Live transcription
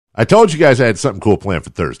I told you guys I had something cool planned for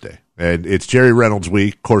Thursday, and it's Jerry Reynolds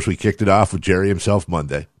week. Of course, we kicked it off with Jerry himself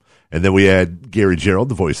Monday, and then we had Gary Gerald,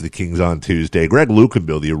 the voice of the Kings, on Tuesday. Greg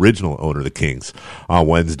Lukenbill, the original owner of the Kings, on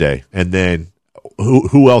Wednesday, and then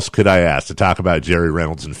who else could I ask to talk about Jerry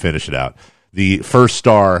Reynolds and finish it out? The first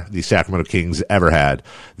star the Sacramento Kings ever had,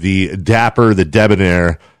 the dapper, the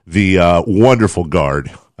debonair, the wonderful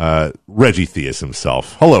guard, Reggie Theus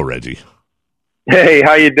himself. Hello, Reggie. Hey,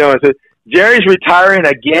 how you doing? So Jerry's retiring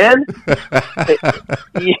again?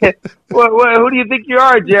 Yeah. Who do you think you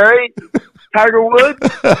are, Jerry? Tiger Woods?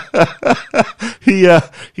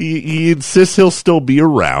 He insists he'll still be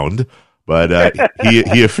around, but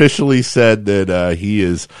he officially said that he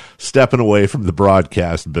is stepping away from the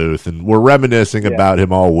broadcast booth, and we're reminiscing about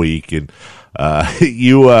him all week. And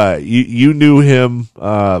you knew him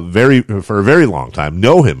for a very long time,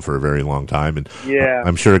 know him for a very long time, and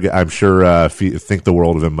I'm sure think the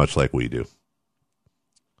world of him much like we do.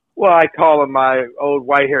 Well, I call him my old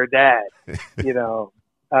white-haired dad. You know,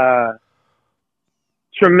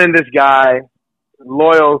 tremendous guy,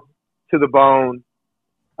 loyal to the bone,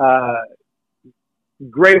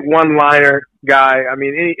 great one-liner guy. I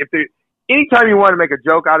mean, anytime you want to make a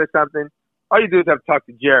joke out of something, all you do is have to talk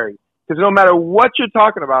to Jerry. Because no matter what you're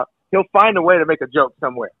talking about, he'll find a way to make a joke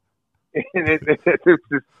somewhere. And it's just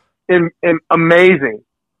amazing.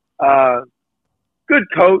 Good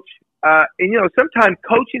coach. And, you know, sometimes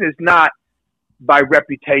coaching is not by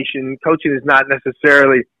reputation. Coaching is not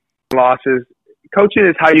necessarily losses. Coaching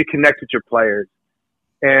is how you connect with your players.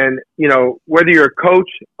 And, you know, whether you're a coach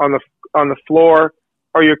on the floor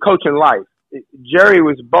or you're coaching life, Jerry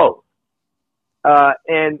was both.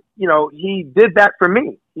 And, you know, he did that for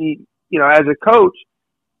me. He, you know, as a coach,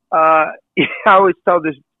 I always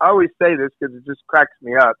say this because it just cracks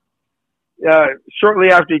me up.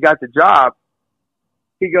 Shortly after he got the job,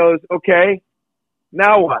 he goes, "Okay,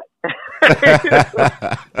 now what?"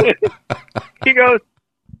 he goes,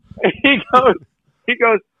 "All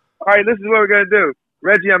right, this is what we're going to do.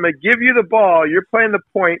 Reggie, I'm going to give you the ball. You're playing the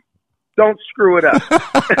point. Don't screw it up."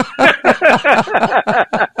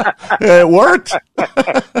 It worked.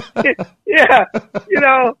 Yeah, you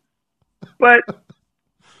know, but,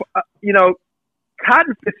 you know,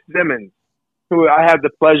 Cotton Fitzsimmons, who I had the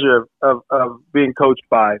pleasure of being coached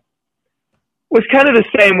by, was kind of the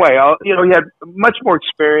same way. You know, he had much more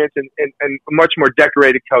experience and a much more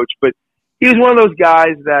decorated coach, but he was one of those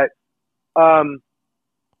guys that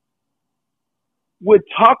would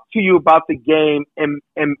talk to you about the game and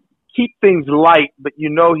keep things light, but you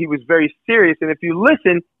know he was very serious. And if you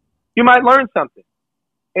listen, you might learn something.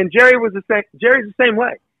 And Jerry was the same. Jerry's the same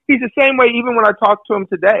way. He's the same way even when I talk to him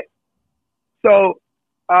today. So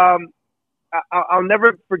I'll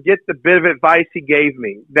never forget the bit of advice he gave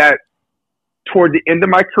me that toward the end of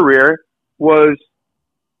my career was,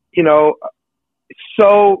 you know,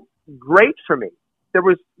 so great for me. There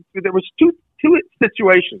was two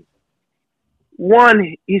situations.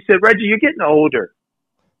 One, he said, "Reggie, you're getting older."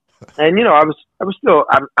 And, you know, I'm still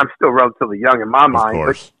relatively young in my mind,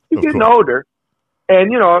 but you're getting older.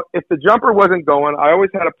 And, you know, if the jumper wasn't going, I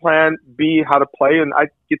always had a plan B how to play, and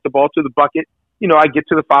I'd get the ball to the bucket. You know, I'd get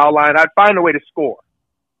to the foul line. I'd find a way to score.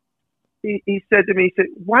 He said to me, he said,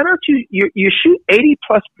 "Why don't you shoot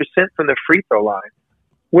 80+% from the free throw line?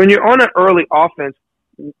 When you're on an early offense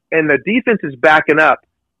and the defense is backing up,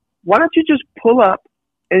 why don't you just pull up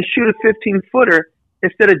and shoot a 15-footer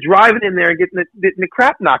instead of driving in there and getting the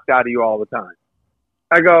crap knocked out of you all the time?"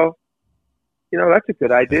 I go, you know, that's a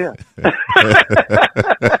good idea.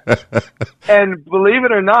 And believe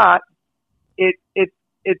it or not, it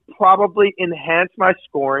probably enhanced my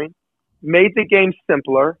scoring, made the game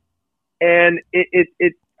simpler, and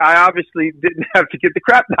I obviously didn't have to get the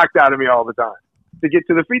crap knocked out of me all the time to get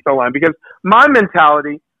to the free throw line, because my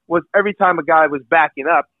mentality was every time a guy was backing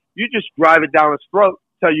up, you just drive it down his throat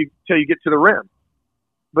till you get to the rim.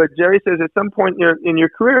 But Jerry says at some point in your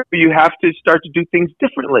career, you have to start to do things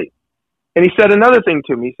differently. And he said another thing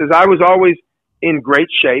to me. He says, I was always in great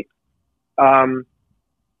shape. You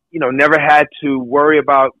know, never had to worry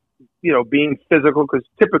about, you know, being physical, because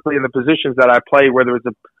typically in the positions that I play, whether it's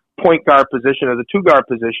a point guard position or the two guard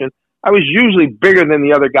position, I was usually bigger than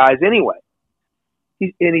the other guys anyway.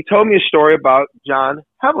 And he told me a story about John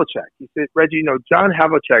Havlicek. He said, "Reggie, you know, John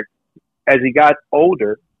Havlicek, as he got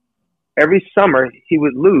older, every summer he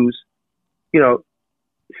would lose, you know,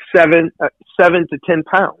 7 to 10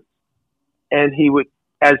 pounds. And he would,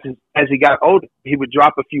 as he got older, he would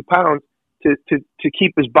drop a few pounds to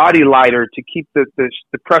keep his body lighter, to keep the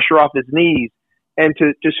pressure off his knees, and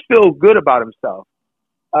to just feel good about himself."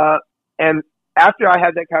 And after I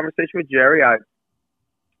had that conversation with Jerry,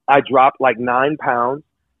 I dropped like 9 pounds.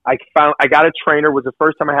 I got a trainer. Was the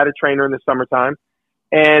first time I had a trainer in the summertime,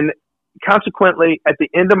 and consequently, at the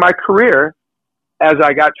end of my career, as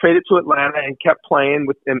I got traded to Atlanta and kept playing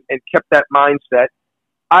with them and kept that mindset,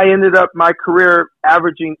 I ended up my career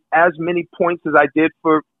averaging as many points as I did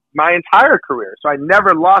for my entire career. So I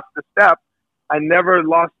never lost a step. I never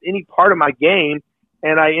lost any part of my game,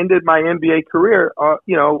 and I ended my NBA career,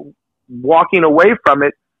 walking away from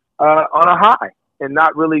it on a high and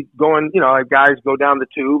not really going. Guys go down the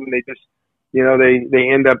tube and they just, they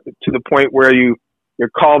end up to the point where you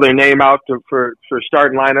call their name out for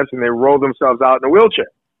starting lineups and they roll themselves out in a wheelchair.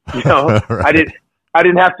 Right. I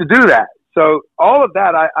didn't have to do that. So all of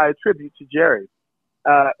that I attribute to Jerry,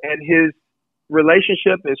 and his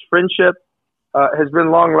relationship, his friendship, has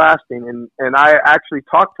been long lasting, and I actually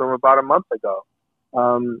talked to him about a month ago.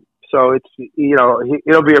 So it's,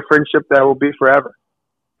 it'll be a friendship that will be forever.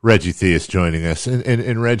 Reggie Theus joining us.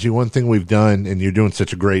 And Reggie, one thing we've done, and you're doing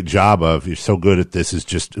such a great job of, you're so good at this, is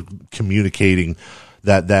just communicating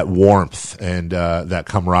that warmth and that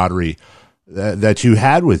camaraderie that you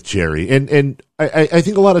had with Jerry. And I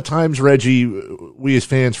think a lot of times, Reggie, we as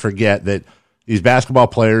fans forget that these basketball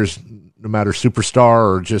players, no matter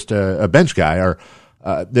superstar or just a bench guy, are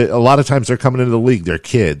a lot of times they're coming into the league. They're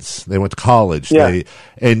kids. They went to college. Yeah.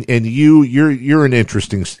 You're an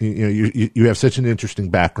interesting. You have such an interesting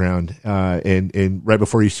background. And right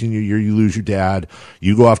before your senior year, you lose your dad.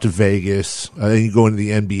 You go off to Vegas. Then you go into the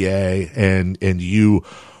NBA, and you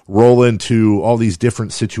roll into all these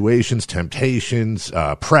different situations, temptations,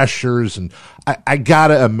 pressures, and I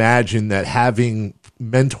gotta imagine that having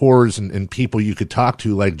mentors and people you could talk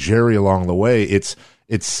to like Jerry along the way, it's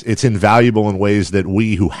invaluable in ways that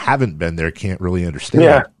we who haven't been there can't really understand.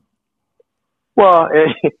 Yeah. Well,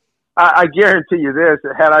 I guarantee you this: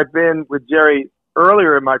 had I been with Jerry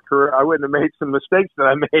earlier in my career, I wouldn't have made some mistakes that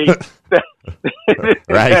I made.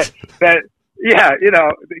 Right.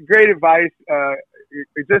 Great advice.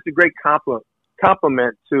 It's just a great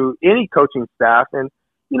compliment to any coaching staff, and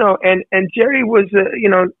Jerry was,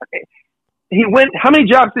 he went. How many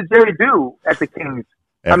jobs did Jerry do at the Kings?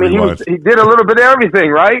 Everyone. He did a little bit of everything,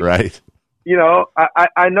 right? Right.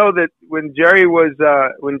 I know that when Jerry was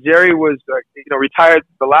retired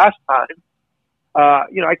the last time,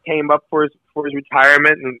 I came up for his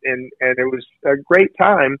retirement, and it was a great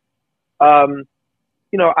time. I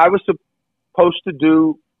was supposed to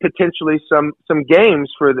do potentially some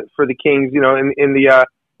games for the Kings, in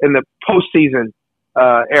the postseason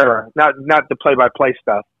era, not the play-by-play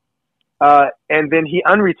stuff. And then he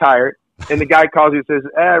unretired, and the guy calls me and says,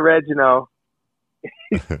 Reg,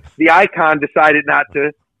 the icon decided not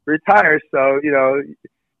to retire, so,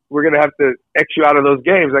 we're going to have to X you out of those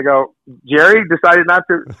games. I go, Jerry decided not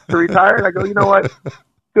to retire? And I go, you know what?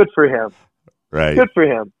 Good for him. Right. Good for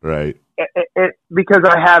him. Right. Because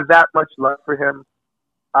I have that much love for him.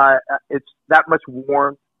 It's that much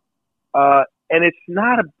warmth. And it's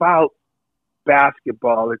not about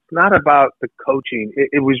basketball. It's not about the coaching.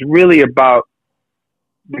 It was really about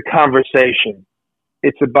the conversation.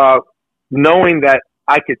 It's about knowing that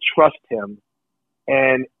I could trust him.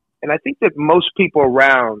 And I think that most people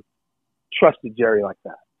around trusted Jerry like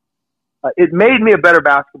that. It made me a better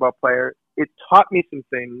basketball player. It taught me some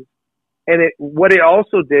things. And what it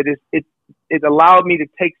also did is it allowed me to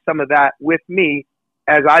take some of that with me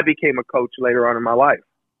as I became a coach later on in my life.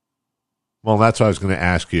 Well, that's what I was going to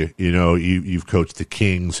ask you. You've coached the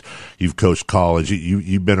Kings, you've coached college,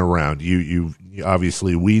 you've been around. You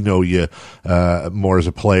obviously, we know you more as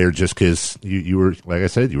a player just because you were, like I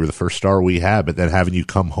said, you were the first star we had. But then having you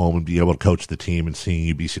come home and be able to coach the team and seeing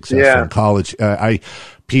you be successful in college,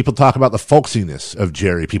 people talk about the folksiness of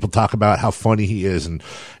Jerry. People talk about how funny he is and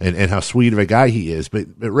how sweet of a guy he is. But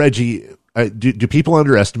Reggie, do people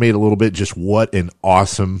underestimate a little bit just what an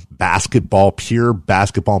awesome pure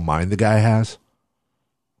basketball mind the guy has?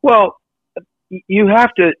 Well, you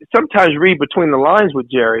have to sometimes read between the lines with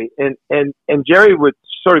Jerry, and Jerry would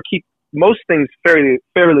sort of keep most things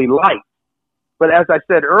fairly light. But as I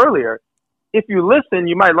said earlier, if you listen,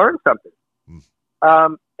 you might learn something.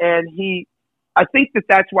 And I think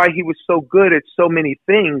that's why he was so good at so many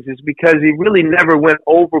things, is because he really never went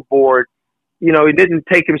overboard. He didn't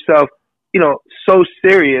take himself so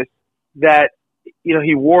serious that,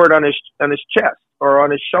 he wore it on his chest or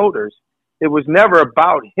on his shoulders. It was never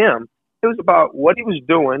about him. It was about what he was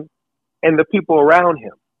doing and the people around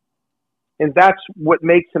him. And that's what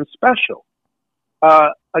makes him special.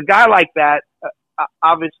 A guy like that,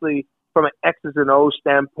 obviously from an X's and O's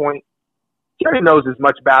standpoint, Jerry knows as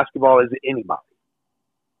much basketball as anybody.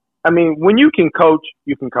 I mean, when you can coach,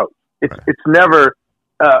 you can coach. It's never,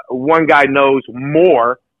 one guy knows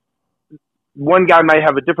more. one guy might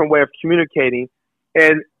have a different way of communicating.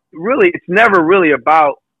 And really, it's never really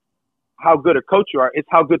about how good a coach you are. It's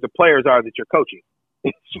how good the players are that you're coaching.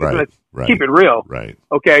 Let's keep it real. Right.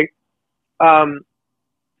 Okay.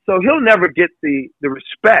 So he'll never get the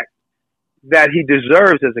respect that he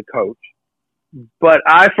deserves as a coach. But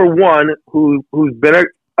I, for one, who's been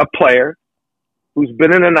a player, who's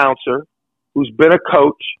been an announcer, who's been a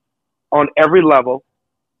coach on every level,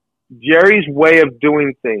 Jerry's way of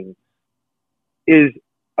doing things is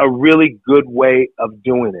a really good way of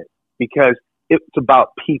doing it because it's about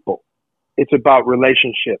people. It's about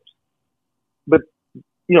relationships. But,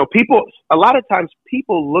 a lot of times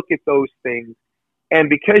people look at those things, and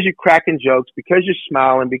because you're cracking jokes, because you're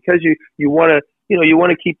smiling, because you want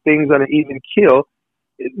to keep things on an even keel,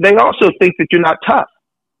 they also think that you're not tough.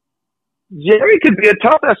 Jerry could be a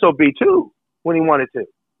tough SOB too when he wanted to,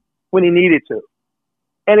 when he needed to.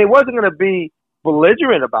 And it wasn't going to be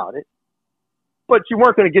belligerent about it, but you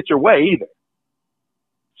weren't going to get your way either.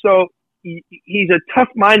 So he's a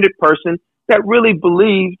tough-minded person that really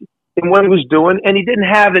believed in what he was doing, and he didn't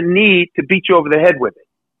have a need to beat you over the head with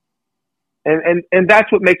it. And that's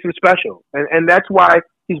what makes him special. And that's why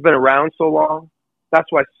he's been around so long. That's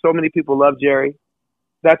why so many people love Jerry.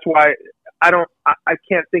 That's why I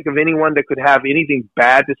can't think of anyone that could have anything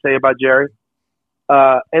bad to say about Jerry.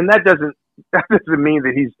 And that doesn't mean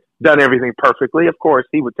that he's done everything perfectly. Of course,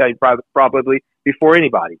 he would tell you probably before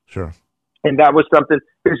anybody. Sure. And that was something,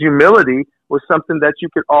 his humility was something that you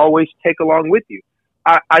could always take along with you.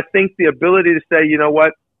 I think the ability to say, you know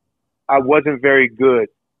what, I wasn't very good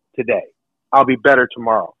today. I'll be better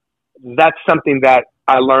tomorrow. That's something that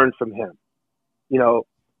I learned from him.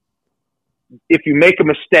 If you make a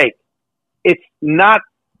mistake, it's not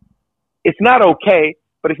okay,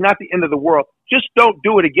 but it's not the end of the world. Just don't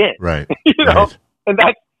do it again. Right. Right. And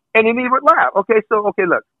then he would laugh. Look,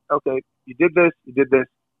 you did this.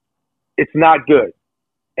 It's not good.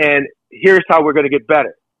 And here's how we're going to get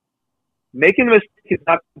better. Making a mistake is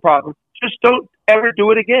not the problem. Just don't ever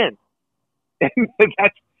do it again.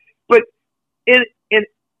 But in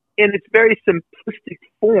its very simplistic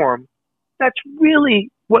form, that's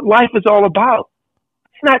really what life is all about.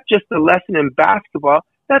 It's not just a lesson in basketball.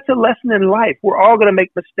 That's a lesson in life. We're all going to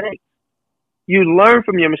make mistakes. You learn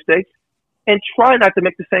from your mistakes and try not to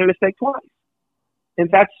make the same mistake twice. And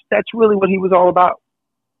that's really what he was all about.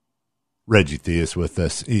 Reggie Theus with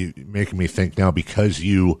us, making me think now because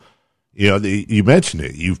you mentioned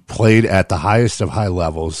it. You've played at the highest of high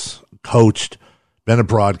levels, coached, been a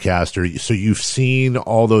broadcaster, so you've seen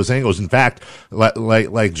all those angles. In fact,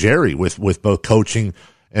 like Jerry with both coaching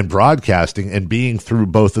and broadcasting and being through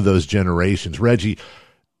both of those generations. Reggie,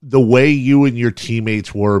 the way you and your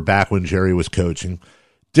teammates were back when Jerry was coaching,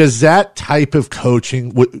 does that type of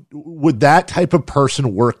coaching, would that type of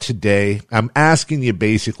person work today? I'm asking you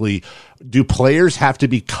basically, do players have to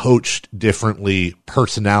be coached differently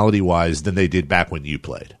personality-wise than they did back when you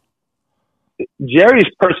played? Jerry's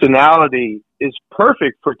personality is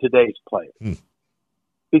perfect for today's players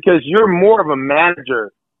because you're more of a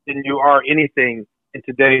manager than you are anything in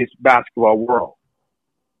today's basketball world.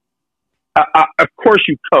 Of course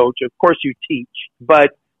you coach, of course you teach,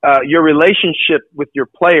 but your relationship with your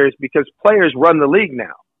players, because players run the league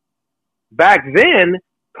now. Back then,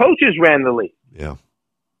 coaches ran the league. Yeah.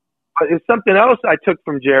 It's something else I took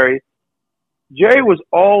from Jerry. Jerry was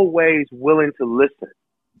always willing to listen.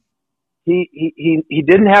 He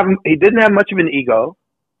didn't have much of an ego.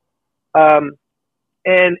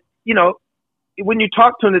 And when you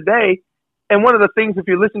talk to him today, and one of the things, if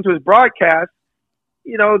you listen to his broadcast,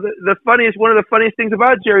 one of the funniest things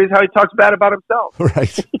about Jerry is how he talks bad about himself.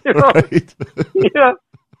 Right. Right.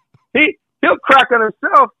 He'll crack on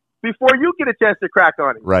himself before you get a chance to crack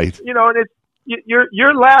on him. Right. And it's,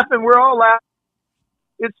 you're laughing, we're all laughing.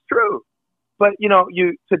 It's true. But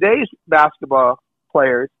today's basketball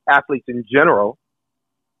players, athletes in general,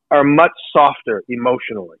 are much softer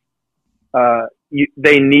emotionally.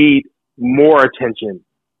 They need more attention.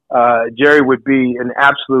 Jerry would be an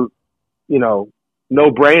absolute,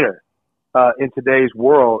 no-brainer in today's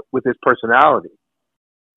world with his personality.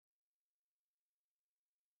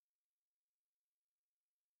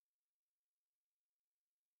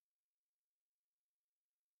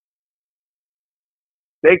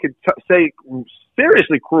 They could say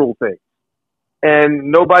seriously cruel things,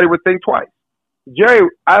 and nobody would think twice. Jerry,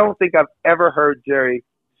 I don't think I've ever heard Jerry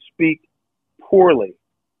speak poorly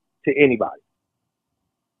to anybody.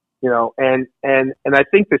 And I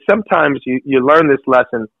think that sometimes you learn this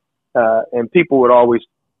lesson, and people would always,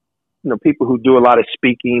 people who do a lot of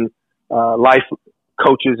speaking, life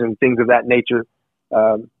coaches and things of that nature,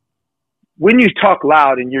 when you talk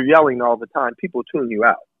loud and you're yelling all the time, people tune you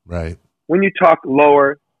out. Right. When you talk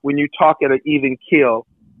lower, when you talk at an even keel,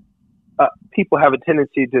 people have a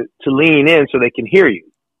tendency to lean in so they can hear you.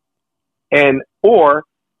 Or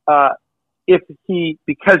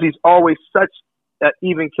because he's always such an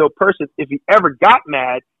even keel person, if he ever got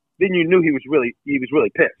mad, then you knew he was really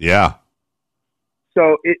pissed. Yeah.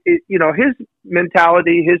 So his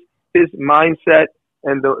mentality, his mindset,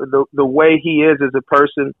 and the way he is as a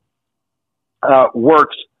person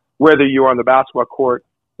works whether you're on the basketball court,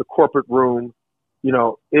 the corporate room.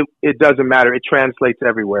 It doesn't matter. It translates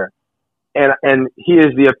everywhere. And he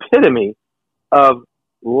is the epitome of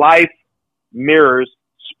life mirrors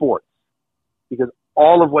sports, because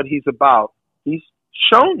all of what he's about, he's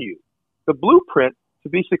shown you the blueprint to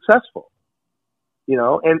be successful,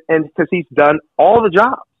 and because he's done all the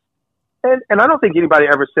jobs. And I don't think anybody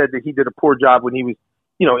ever said that he did a poor job when he was,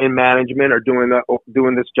 in management or doing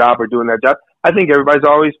this job or doing that job. I think everybody's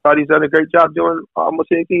always thought he's done a great job doing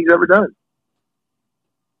almost anything he's ever done.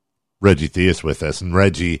 Reggie Theus with us. And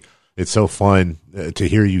Reggie, it's so fun to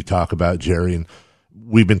hear you talk about Jerry. And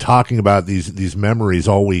we've been talking about these memories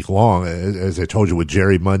all week long, as I told you, with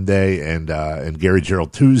Jerry Monday and Gary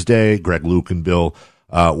Gerald Tuesday, Greg Luke and Bill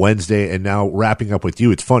Wednesday, and now wrapping up with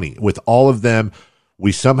you. It's funny, with all of them,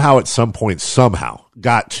 we somehow at some point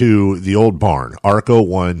got to the old barn, Arco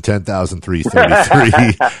 1,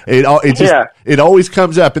 10,333. It always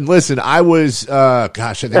comes up. And listen, I was, I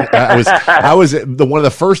think I was one of the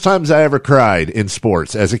first times I ever cried in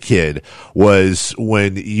sports as a kid was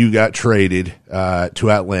when you got traded to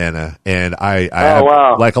Atlanta, and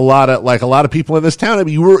wow. like a lot of people in this town. I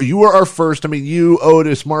mean, you were our first. I mean, you,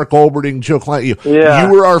 Otis, Mark Olberding, Joe Klein, you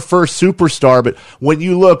were our first superstar. But when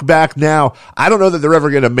you look back now, I don't know that they're ever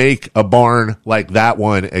going to make a barn like that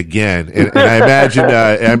one again. And I imagine,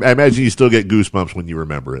 I imagine you still get goosebumps when you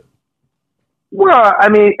remember it. Well, I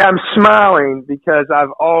mean, I'm smiling because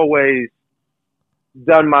I've always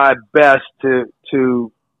done my best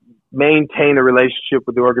to maintain a relationship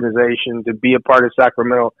with the organization, to be a part of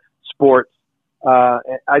Sacramento sports.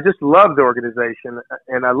 I just love the organization,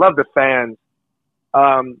 and I love the fans.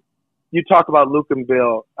 You talk about Luke and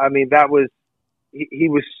Bill. I mean, he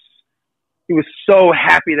was so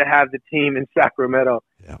happy to have the team in Sacramento.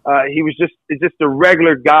 Yeah. He was just a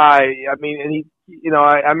regular guy. I mean, and he,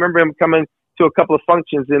 I remember him coming to a couple of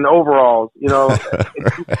functions in overalls, the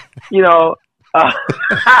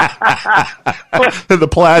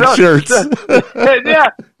plaid shirts. Yeah,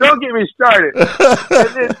 don't get me started. And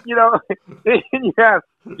then, then you have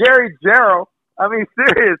Gary Gerald. I mean,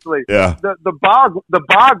 seriously, yeah. The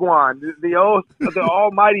Bhagwan, the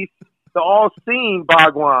almighty, the all-seeing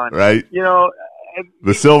Bhagwan, right?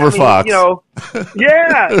 The silver fox.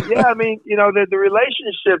 Yeah. I mean, the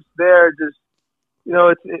relationships there just,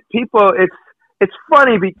 it's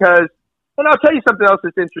funny because, and I'll tell you something else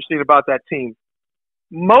that's interesting about that team.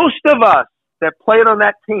 Most of us that played on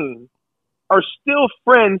that team are still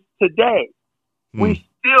friends today. We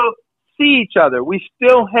still see each other. We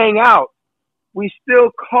still hang out. We still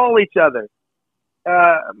call each other.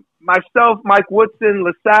 Myself, Mike Woodson,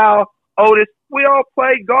 LaSalle, Otis, we all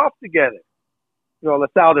play golf together.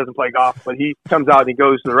 LaSalle doesn't play golf, but he comes out and he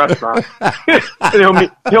goes to the restaurant. And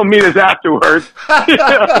he'll meet us afterwards.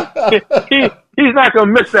 He's not going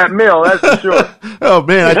to miss that meal, that's for sure. Oh,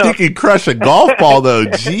 man, I think he'd crush a golf ball, though.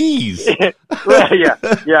 Jeez. Well,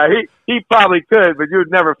 yeah, he probably could, but you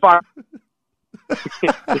would never find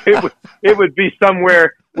it would be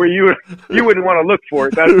somewhere where you wouldn't want to look for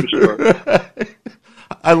it, that's for sure.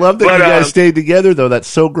 I love that you guys stayed together, though. That's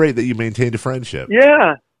so great that you maintained a friendship.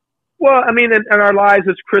 Yeah. Well, I mean, and our lives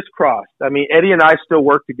is crisscrossed. I mean, Eddie and I still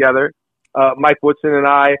work together. Mike Woodson and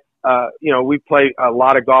I, we play a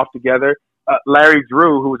lot of golf together. Larry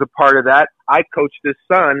Drew, who was a part of that, I coached his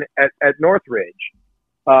son at Northridge.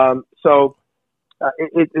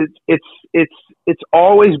 It's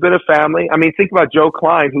always been a family. I mean, think about Joe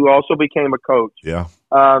Klein, who also became a coach. Yeah.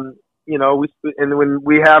 And when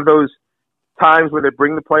we have those times where they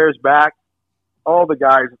bring the players back, all the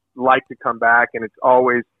guys like to come back, and it's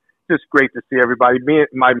always just great to see everybody.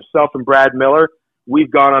 Myself and Brad Miller,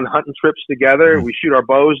 we've gone on hunting trips together. We shoot our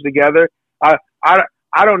bows together.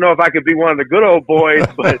 I don't know if I could be one of the good old boys,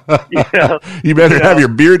 but you better have your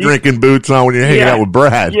beer drinking boots on when you're hanging out with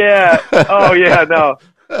Brad. Yeah. Oh yeah. No,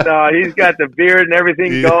 he's got the beard and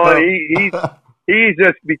everything going. He's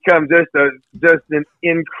just become just an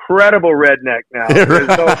incredible redneck now. There's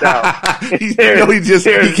no doubt. He came out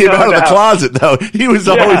of the closet though. He was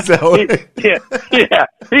always that way.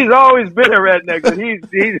 He's always been a redneck, but he's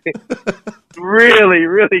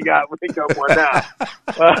really got one now.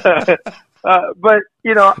 But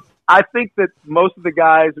I think that most of the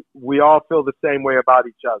guys, we all feel the same way about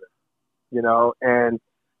each other, and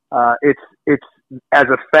it's as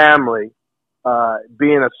a family,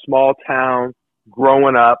 being a small town,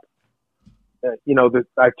 growing up.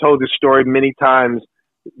 I told this story many times,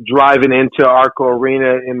 driving into Arco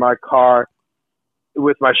Arena in my car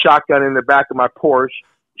with my shotgun in the back of my Porsche,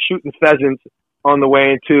 shooting pheasants on the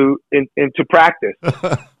way into practice.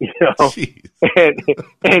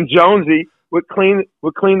 And Jonesy would clean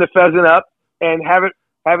the pheasant up and have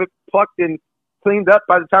it plucked and cleaned up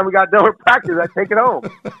by the time we got done with practice. I'd take it home.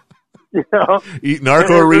 Eating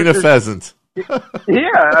Arco Arena pheasants. Yeah,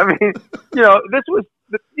 I mean, this was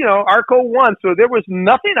Arco won, so there was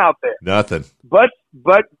nothing out there. Nothing. But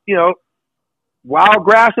wild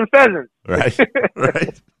grass and pheasants. Right.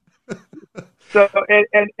 Right. So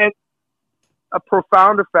and a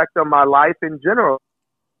profound effect on my life in general.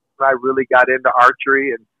 I really got into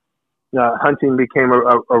archery, and hunting became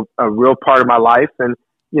a real part of my life, and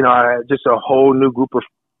just a whole new group of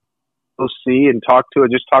people to see and talk to. I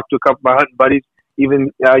just talked to a couple of my hunting buddies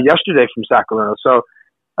even yesterday from Sacramento. So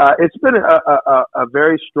it's been a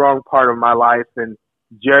very strong part of my life, and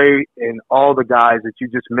Jerry and all the guys that you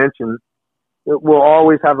just mentioned, it will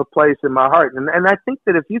always have a place in my heart. And I think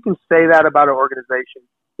that if you can say that about an organization,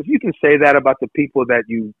 if you can say that about the people that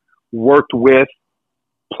you worked with,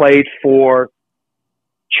 played for,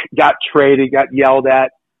 got traded, got yelled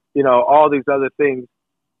at, all these other things,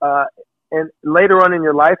 and later on in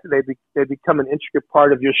your life, they become an intricate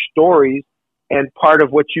part of your stories and part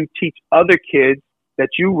of what you teach other kids that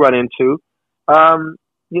you run into.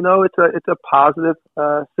 It's a positive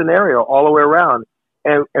scenario all the way around.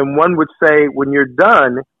 And one would say when you're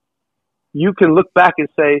done, you can look back and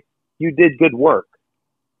say, you did good work.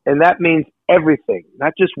 And that means everything,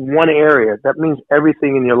 not just one area. That means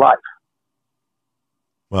everything in your life.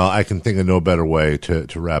 Well, I can think of no better way to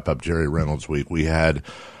wrap up Jerry Reynolds week. We had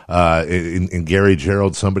in Gary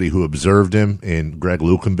Gerould, somebody who observed him, in Greg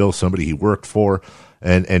Lukenbill, somebody he worked for,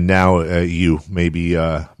 and now you, maybe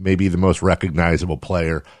the most recognizable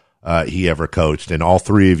player he ever coached. And all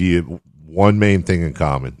three of you, one main thing in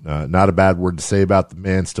common. Not a bad word to say about the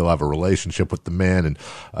man, still have a relationship with the man, and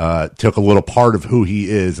took a little part of who he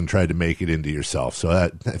is and tried to make it into yourself. So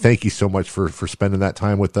thank you so much for spending that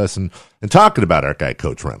time with us and talking about our guy,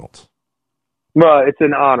 Coach Reynolds. Well, it's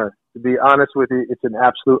an honor. To be honest with you, it's an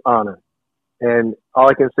absolute honor. And all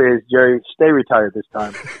I can say is, Jerry, stay retired this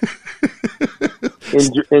time.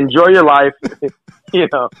 Enjoy your life. Do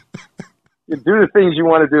the things you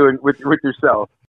want to do with yourself.